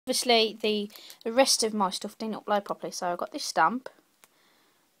Obviously, the rest of my stuff didn't upload properly, so I got this stamp.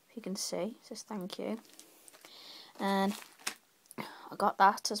 If you can see, it says thank you. And I got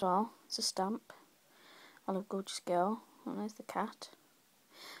that as well. It's a stamp. I love Gorgeous Girl. And there's the cat.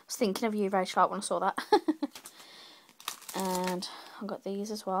 I was thinking of you, Rachel, when I saw that. And I got these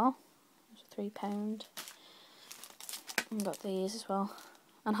as well. There's £3. I got these as well.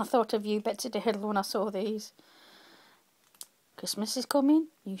 And I thought of you, Betsy Diddle, when I saw these. Christmas is coming.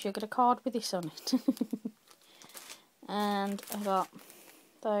 You should get a card with this on it. And I got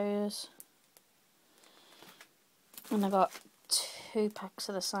those. And I got 2 packs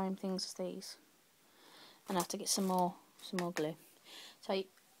of the same things as these. And I have to get some more glue. So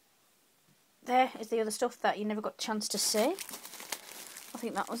there is the other stuff that you never got a chance to see. I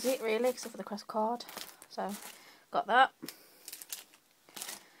think that was it really, except for the crest card. So got that.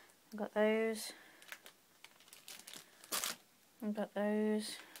 I got those. I got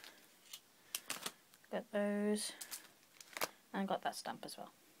those. Got those. And got that stamp as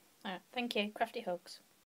well. Alright, thank you. Crafty hugs.